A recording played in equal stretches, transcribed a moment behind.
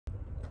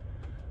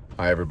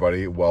Hi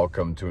everybody,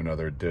 welcome to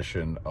another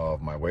edition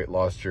of my weight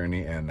loss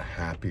journey, and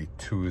happy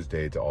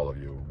Tuesday to all of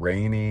you.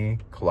 Rainy,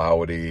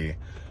 cloudy,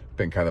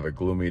 been kind of a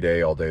gloomy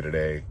day all day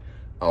today.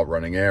 Out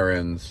running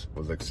errands,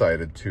 was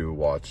excited to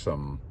watch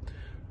some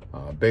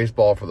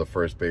baseball for the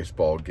first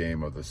baseball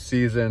game of the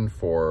season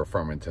for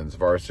Farmington's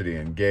varsity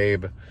and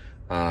Gabe,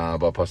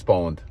 but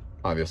postponed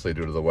obviously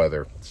due to the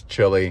weather. It's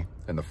chilly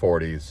in the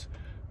 40s,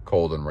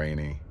 cold and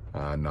rainy,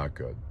 not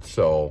good.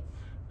 So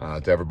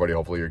to everybody,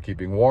 hopefully you're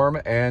keeping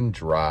warm and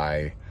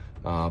dry.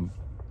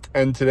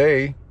 And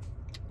today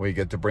we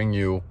get to bring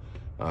you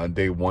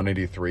day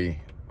 183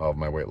 of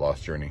my weight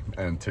loss journey.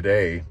 And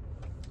today,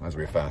 as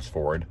we fast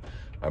forward,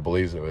 I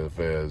believe it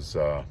is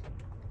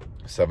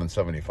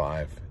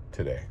 775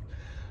 today.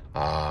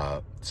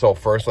 So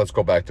first, let's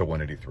go back to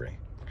 183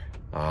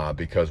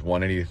 because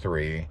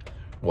 183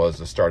 was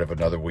the start of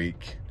another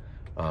week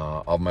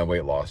of my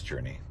weight loss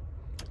journey.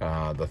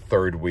 The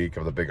third week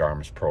of the Big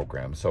Arms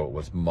program. So it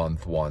was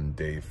month 1,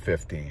 day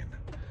 15.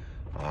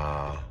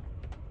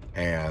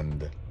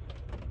 And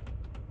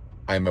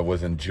I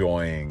was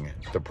enjoying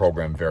the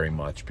program very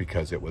much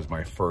because it was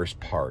my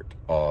first part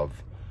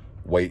of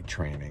weight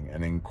training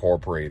and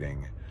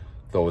incorporating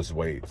those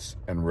weights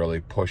and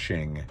really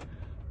pushing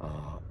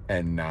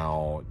and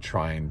now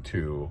trying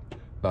to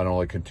not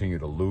only continue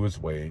to lose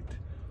weight,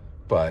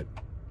 but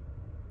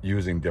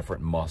using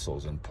different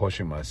muscles and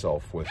pushing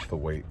myself with the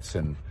weights,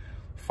 and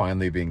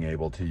finally being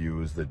able to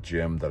use the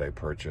gym that I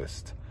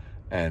purchased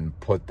and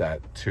put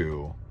that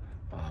to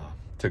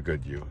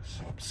good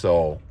use.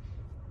 So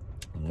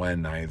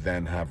when I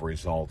then have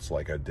results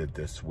like I did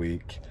this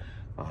week,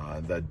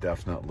 that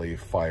definitely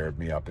fired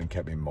me up and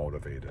kept me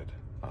motivated.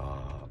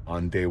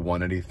 On day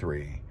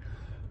 183,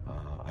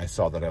 I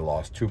saw that I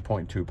lost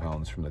 2.2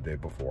 pounds from the day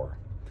before,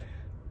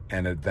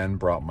 and it then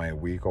brought my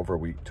week over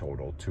week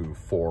total to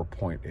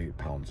 4.8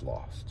 pounds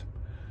lost.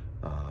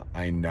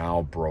 I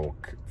now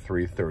broke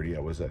 330. I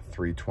was at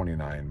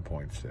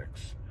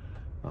 329.6.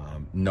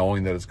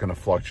 Knowing that it's going to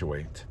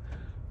fluctuate,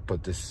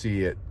 but to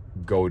see it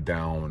go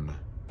down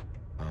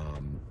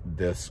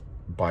this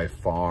by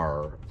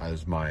far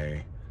as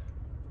my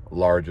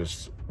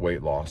largest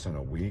weight loss in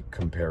a week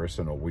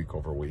comparison, a week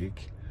over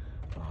week,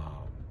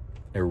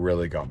 it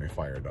really got me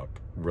fired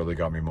up, really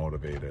got me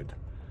motivated,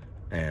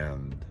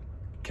 and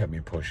kept me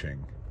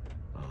pushing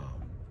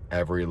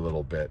every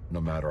little bit.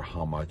 No matter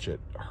how much it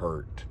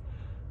hurt,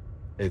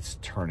 it's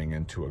turning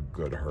into a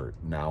good hurt.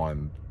 Now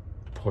I'm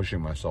pushing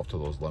myself to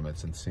those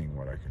limits and seeing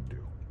what I can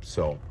do.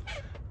 So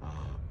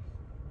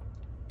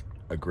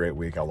a great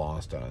week. I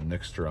lost an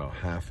extra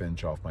 ½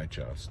 inch off my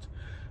chest,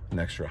 an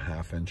extra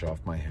 ½ inch off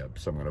my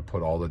hips. I'm going to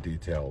put all the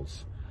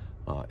details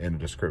in the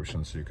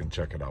description so you can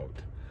check it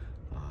out.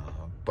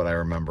 But I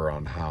remember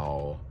on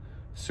how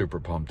super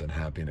pumped and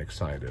happy and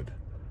excited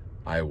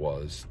I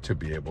was to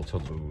be able to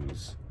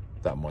lose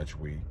that much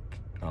weight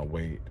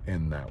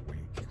in that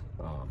week,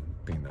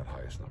 being that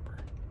highest number.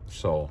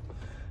 So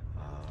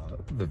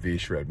the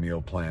VShred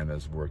meal plan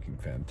is working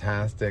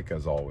fantastic.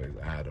 As always,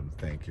 Adam,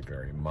 thank you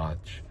very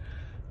much.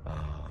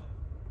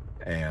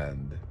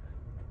 And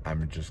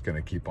I'm just going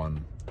to keep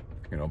on,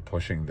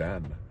 pushing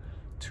then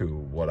to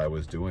what I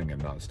was doing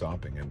and not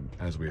stopping. And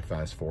as we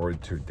fast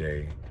forward to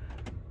day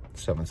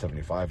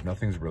 775,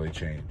 nothing's really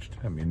changed.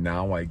 I mean,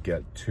 now I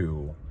get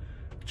to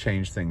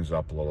change things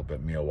up a little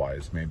bit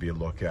meal-wise, maybe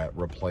look at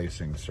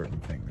replacing certain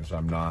things.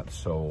 I'm not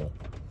so,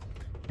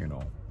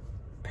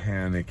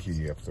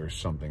 panicky if there's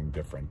something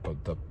different,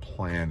 but the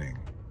planning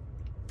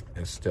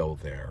is still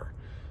there.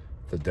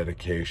 The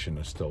dedication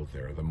is still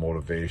there. The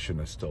motivation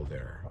is still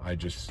there.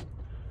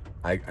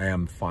 I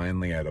am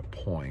finally at a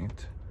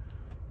point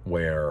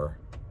where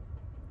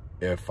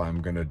if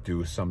I'm going to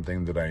do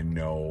something that I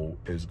know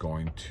is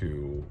going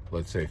to,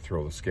 let's say,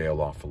 throw the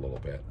scale off a little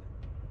bit,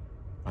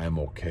 I'm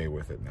okay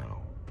with it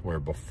now. Where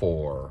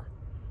before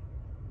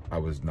I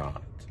was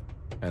not.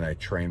 And I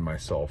trained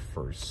myself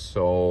for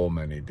so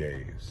many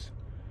days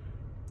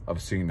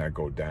of seeing that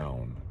go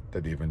down,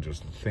 that even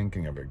just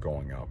thinking of it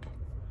going up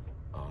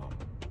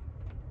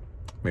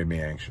made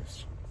me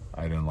anxious.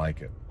 I didn't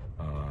like it.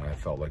 I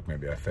felt like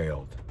maybe I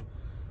failed.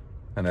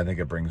 And I think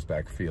it brings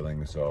back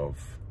feelings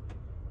of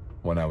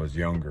when I was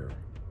younger,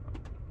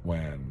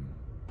 when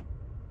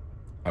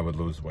I would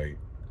lose weight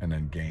and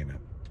then gain it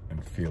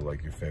and feel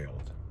like you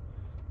failed.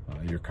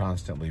 You're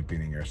constantly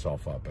beating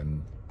yourself up.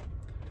 And,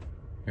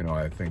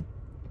 I think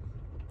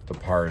the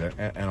part,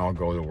 and I'll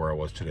go to where I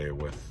was today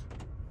with,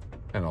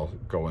 and I'll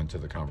go into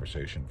the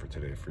conversation for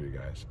today for you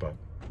guys. But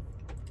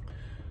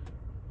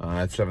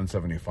at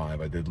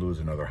 775, I did lose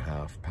another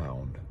 ½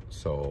 pound.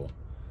 So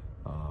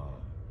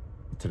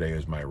today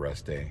is my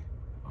rest day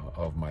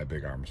of my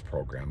Big Arms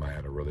program. I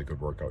had a really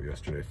good workout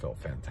yesterday, felt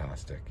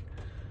fantastic.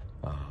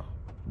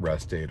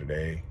 Rest day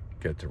today,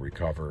 get to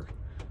recover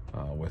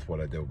with what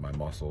I did with my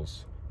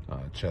muscles.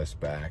 Chest,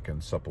 back,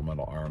 and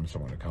supplemental arms.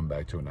 I'm going to come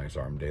back to a nice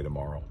arm day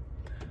tomorrow,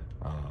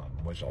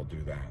 which I'll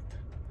do that.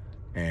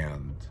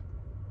 And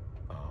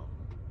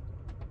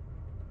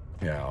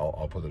yeah,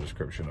 I'll put the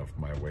description of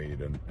my weight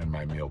and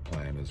my meal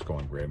plan is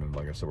going great. And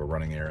like I said, we're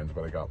running errands,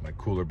 but I got my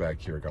cooler back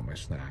here. I got my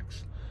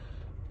snacks.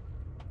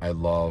 I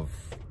love,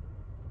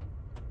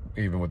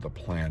 even with the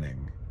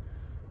planning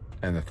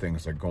and the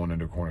things like going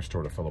into a corner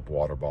store to fill up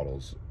water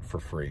bottles for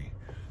free.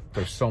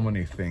 There's so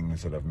many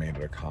things that have made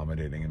it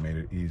accommodating and made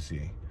it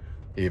easy.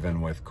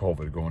 Even with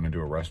COVID, going into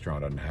a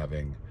restaurant and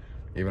having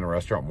even a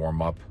restaurant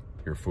warm up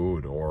your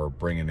food or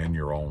bringing in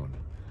your own.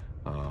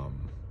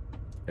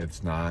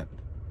 It's not,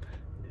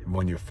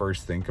 when you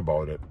first think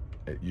about it,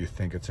 you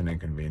think it's an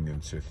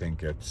inconvenience, you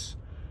think it's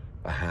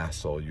a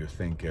hassle, you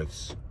think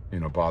it's, you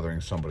know,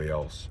 bothering somebody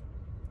else.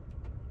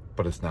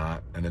 But it's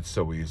not, and it's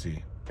so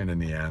easy. And in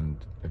the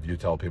end, if you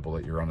tell people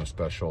that you're on a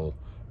special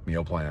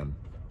meal plan,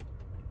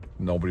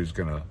 nobody's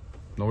gonna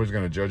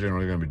judge you,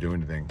 nobody's gonna be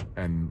doing anything.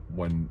 And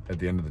when, at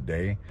the end of the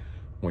day,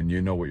 when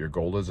you know what your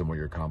goal is and what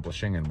you're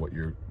accomplishing and what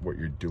you're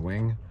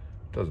doing,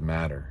 it doesn't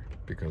matter,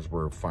 because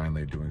we're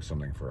finally doing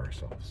something for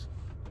ourselves.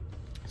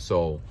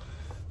 So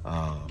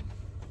I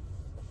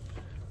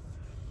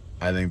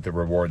think the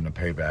reward and the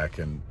payback,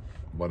 and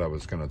what I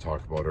was going to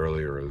talk about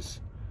earlier, is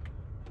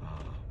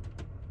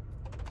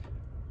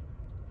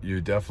you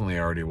definitely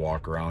already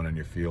walk around and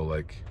you feel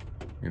like,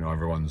 you know,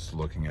 everyone's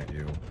looking at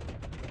you,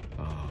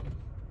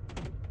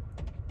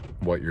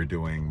 what you're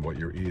doing, what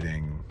you're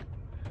eating.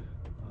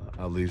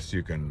 At least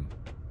you can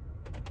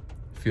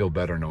feel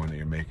better knowing that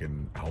you're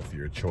making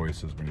healthier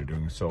choices when you're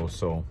doing so.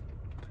 So,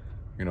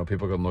 you know,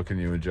 people can look at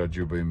you and judge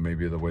you by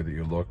maybe the way that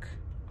you look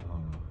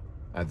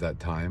at that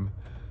time,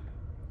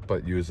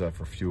 but use that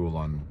for fuel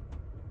on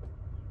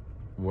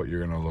what you're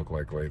going to look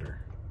like later.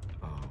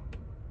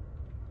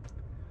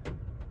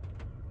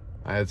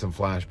 I had some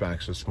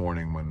flashbacks this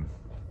morning when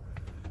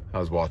I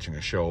was watching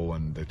a show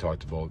and they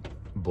talked about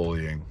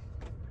bullying,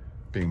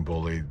 being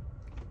bullied,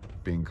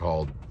 being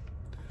called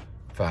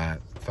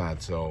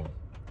fatso,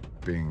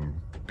 being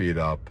beat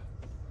up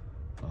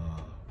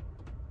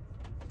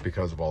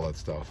because of all that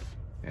stuff.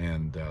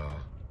 And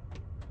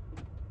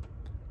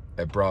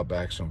it brought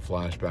back some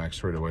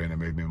flashbacks right away, and it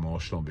made me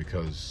emotional,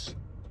 because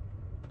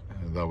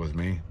that was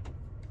me.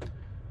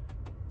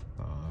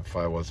 If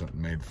I wasn't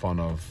made fun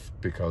of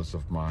because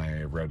of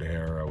my red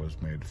hair, I was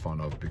made fun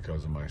of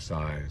because of my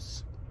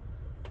size.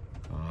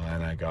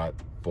 And I got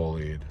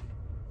bullied,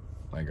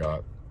 I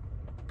got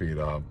beat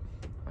up,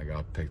 I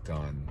got picked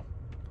on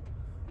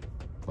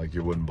like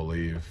you wouldn't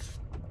believe,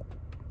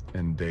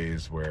 in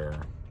days where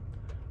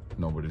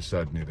nobody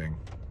said anything.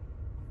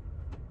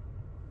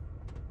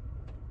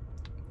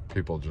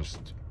 People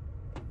just,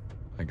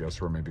 I guess,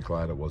 were maybe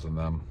glad it wasn't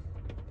them.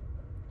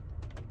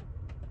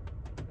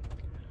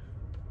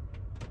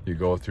 You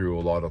go through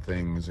a lot of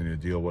things and you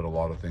deal with a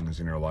lot of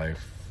things in your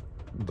life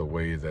the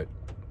way that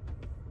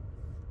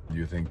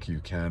you think you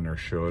can or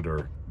should,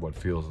 or what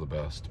feels the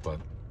best. But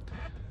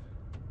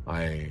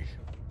I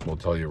will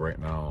tell you right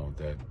now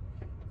that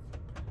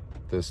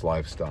this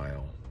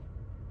lifestyle,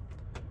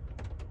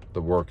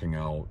 the working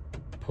out,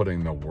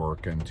 putting the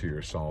work into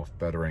yourself,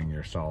 bettering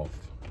yourself,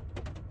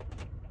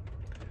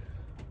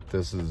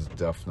 this is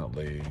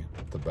definitely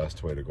the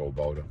best way to go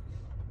about it.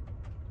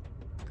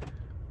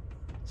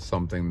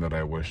 Something that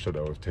I wish that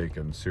I would have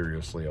taken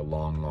seriously a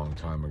long, long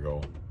time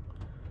ago,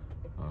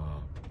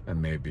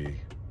 and maybe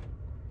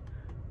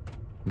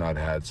not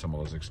had some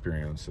of those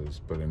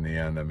experiences. But in the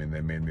end, I mean,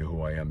 they made me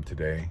who I am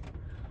today.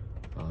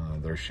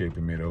 They're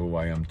shaping me to who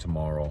I am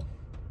tomorrow.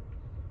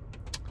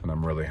 And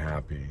I'm really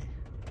happy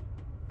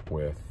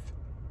with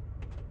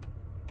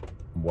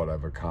what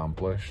I've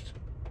accomplished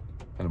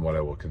and what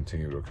I will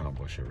continue to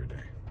accomplish every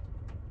day.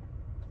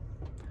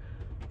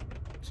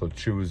 So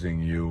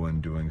choosing you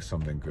and doing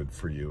something good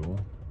for you,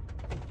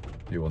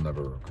 you will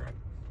never regret.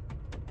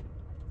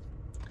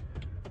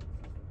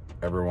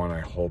 Everyone, I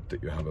hope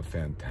that you have a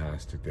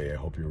fantastic day. I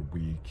hope your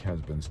week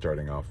has been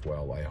starting off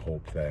well. I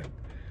hope that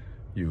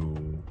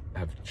you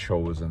have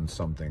chosen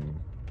something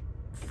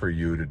for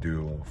you to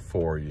do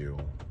for you.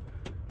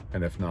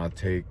 And if not,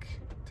 take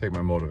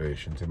my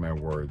motivation, take my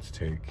words,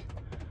 take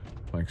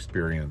my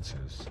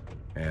experiences,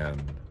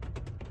 and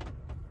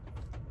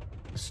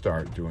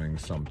start doing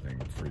something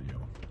for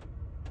you.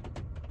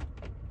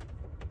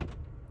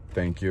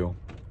 Thank you.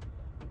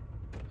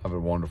 Have a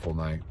wonderful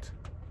night.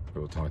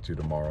 We will talk to you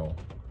tomorrow.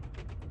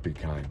 Be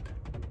kind.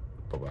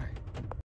 Bye-bye.